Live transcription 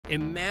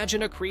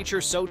Imagine a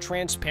creature so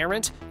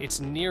transparent, it's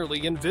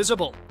nearly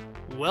invisible.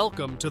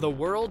 Welcome to the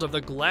world of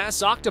the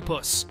glass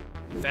octopus.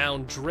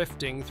 Found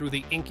drifting through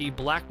the inky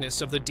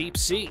blackness of the deep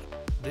sea,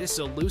 this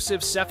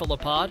elusive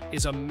cephalopod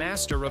is a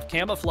master of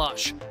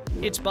camouflage.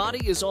 Its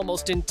body is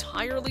almost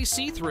entirely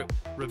see-through,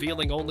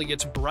 revealing only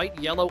its bright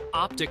yellow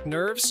optic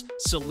nerves,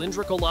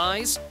 cylindrical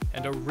eyes,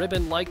 and a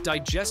ribbon-like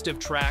digestive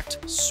tract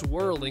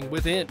swirling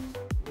within.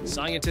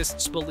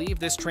 Scientists believe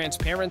this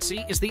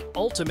transparency is the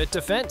ultimate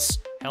defense,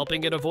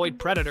 helping it avoid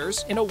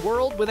predators in a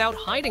world without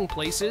hiding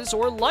places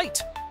or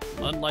light.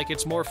 Unlike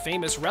its more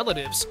famous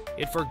relatives,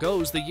 it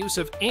forgoes the use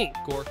of ink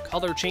or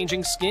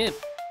color-changing skin,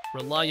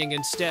 relying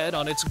instead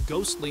on its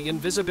ghostly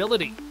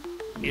invisibility.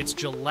 Its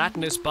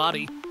gelatinous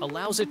body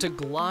allows it to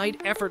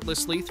glide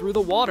effortlessly through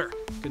the water,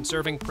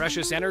 conserving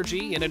precious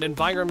energy in an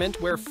environment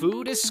where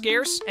food is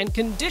scarce and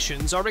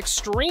conditions are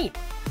extreme.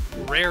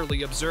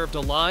 Rarely observed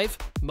alive,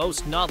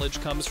 most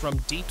knowledge comes from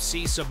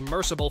deep-sea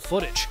submersible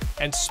footage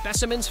and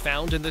specimens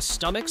found in the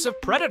stomachs of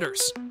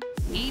predators.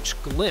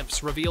 Each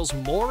glimpse reveals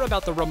more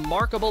about the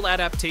remarkable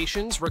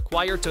adaptations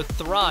required to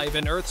thrive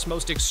in Earth's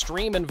most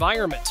extreme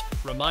environment,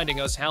 reminding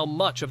us how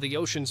much of the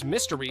ocean's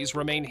mysteries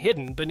remain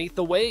hidden beneath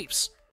the waves.